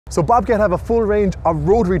So Bobcat have a full range of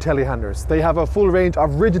rotary telehandlers. They have a full range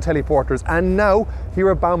of rigid teleporters, and now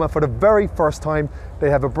here at Bauma for the very first time they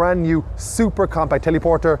have a brand new super compact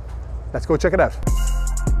teleporter. Let's go check it out.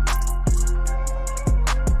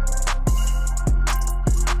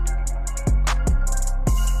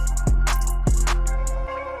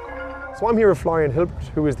 So I'm here with Florian Hilbert,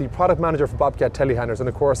 who is the product manager for Bobcat Telehandlers, and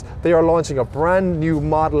of course they are launching a brand new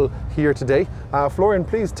model here today. Florian,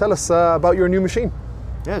 please tell us about your new machine.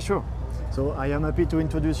 Yeah, sure. So I am happy to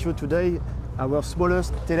introduce you today our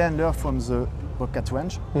smallest telehandler from the Bobcat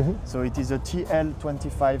range. So it is a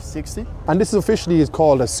TL25.60. And this officially is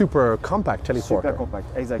called a super compact teleporter. Super compact,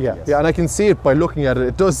 exactly. Yeah, yes. yeah, and I can see it by looking at it.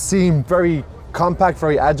 It does seem very compact,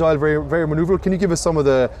 very agile, very maneuverable. Can you give us some of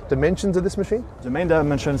the dimensions of this machine? The main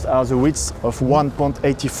dimensions are the width of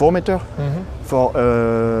 1.84 meter for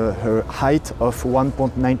a height of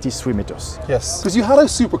 1.93 meters. Yes, because you had a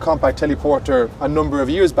super compact teleporter a number of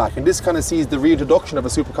years back, and this kind of sees the reintroduction of a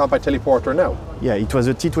super compact teleporter now. Yeah, it was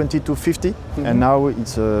a T2250, and now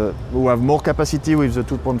it's we have more capacity with the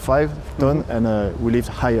 2.5 ton, and we lift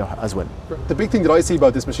higher as well. The big thing that I see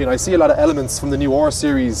about this machine, I see a lot of elements from the new R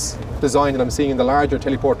series design that I'm seeing in the larger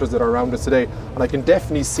teleporters that are around us today, and I can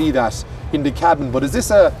definitely see that in the cabin. But is this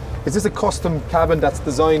a custom cabin that's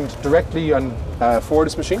designed directly on for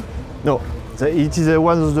this machine? No, it is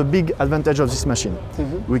one of the big advantages of this machine.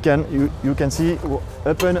 You can see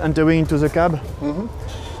upon entering into the cab,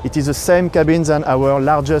 it is the same cabin than our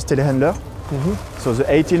largest telehandler. So the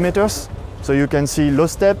 18 meters. So you can see low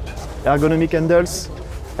step, ergonomic handles,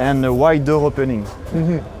 and a wide door opening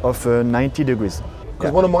of 90 degrees.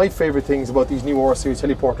 Because one of my favorite things about these new R series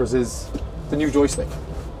teleporters is the new joystick.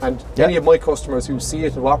 And any of my customers who see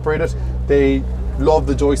it and operate it, they love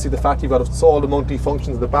the joystick, the fact you've got all the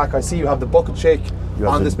multi-functions at the back. I see you have the bucket shake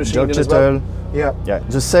on this machine as well. Yeah.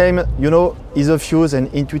 The same, ease of use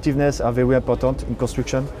and intuitiveness are very important in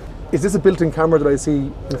construction. Is this a built-in camera that I see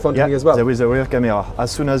in front of me as well? There is a rear camera. As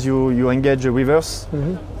soon as you engage the reverse,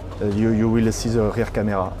 you will see the rear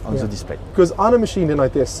camera on the display. Because on a machine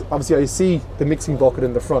like this, obviously I see the mixing bucket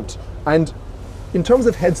in the front. And in terms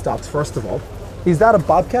of headstocks, first of all, is that a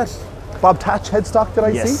Bobcat headstock that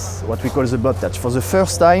I see? Yes, what we call the Bobcat. For the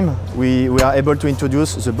first time, we are able to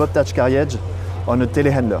introduce the Bobcat carriage on a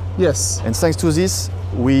telehandler. Yes. And thanks to this,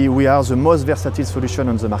 we are the most versatile solution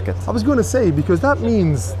on the market. I was going to say, because that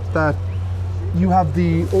means that you have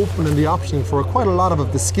the open and the option for quite a lot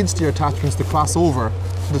of the skid steer attachments to cross over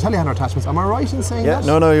to the telehandler attachments. Am I right in saying that?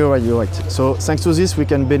 No, you're right. So thanks to this, we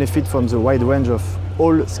can benefit from the wide range of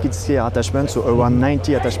all skid steer attachments, so around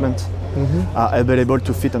 90 attachments are available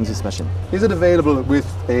to fit on this machine. Is it available with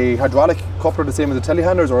a hydraulic coupler the same as the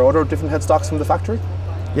telehandlers or other different headstocks from the factory?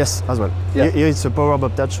 Yes, as well. Yeah. Here it's a power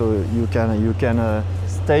Bobcat, so you can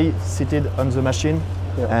stay seated on the machine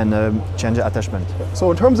and change the attachment.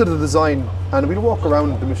 So in terms of the design, and we'll walk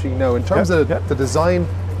around the machine now, in terms of the design,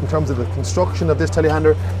 in terms of the construction of this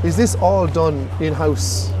telehandler, is this all done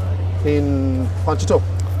in-house in Fanningstown?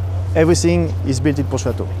 Everything is built in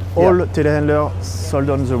Patrickswell. All telehandlers sold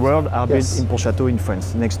on the world are built in Patrickswell in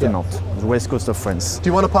France, next to Nantes, the west coast of France. Do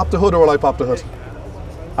you want to pop the hood or will I pop the hood?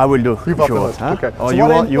 I will do. You pop the hood. Huh? Okay. Or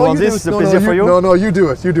so you want this? The pleasure for you? No, you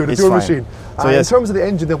do it. You do it. It's your machine. So in terms of the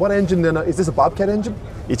engine, then what engine then? Is this a Bobcat engine?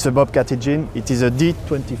 It's a Bobcat engine. It is a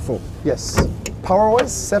D24. Yes.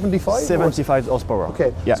 Power-wise, 75? 75 horsepower.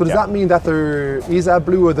 Okay. So does that mean that there is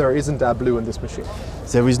AdBlue or there isn't AdBlue in this machine?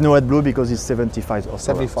 There is no AdBlue because it's 75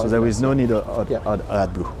 horsepower. 75. So there is no need of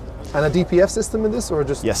AdBlue. And a DPF system in this, or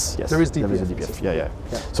just? Yes. There is DPF. There is a DPF. Yeah.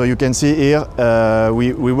 So you can see here,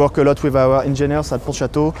 we work a lot with our engineers at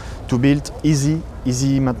Patrickswell to build easy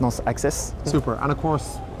maintenance access. Super. And of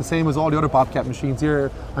course, the same as all the other Bobcat machines here,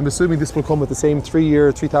 I'm assuming this will come with the same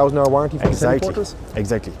 3-year, 3,000-hour warranty for the teleporters?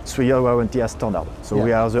 Exactly. 3-year warranty as standard. So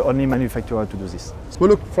we are the only manufacturer to do this. Well,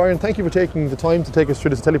 look, Florian, thank you for taking the time to take us through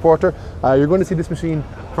this teleporter. You're going to see this machine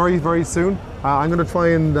very, very soon. I'm going to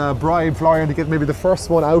try and bribe Florian to get maybe the first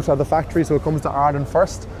one out of the factory so it comes to Ireland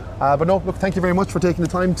first. But no, look, thank you very much for taking the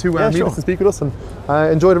time to meet us and speak with us, and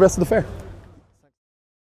enjoy the rest of the fair.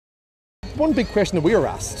 One big question that we were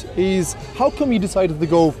asked is, how come you decided to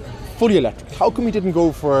go fully electric? How come you didn't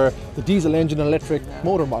go for the diesel engine and electric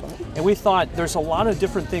motor model? And we thought there's a lot of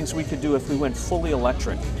different things we could do if we went fully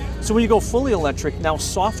electric. So when you go fully electric, now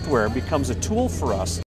software becomes a tool for us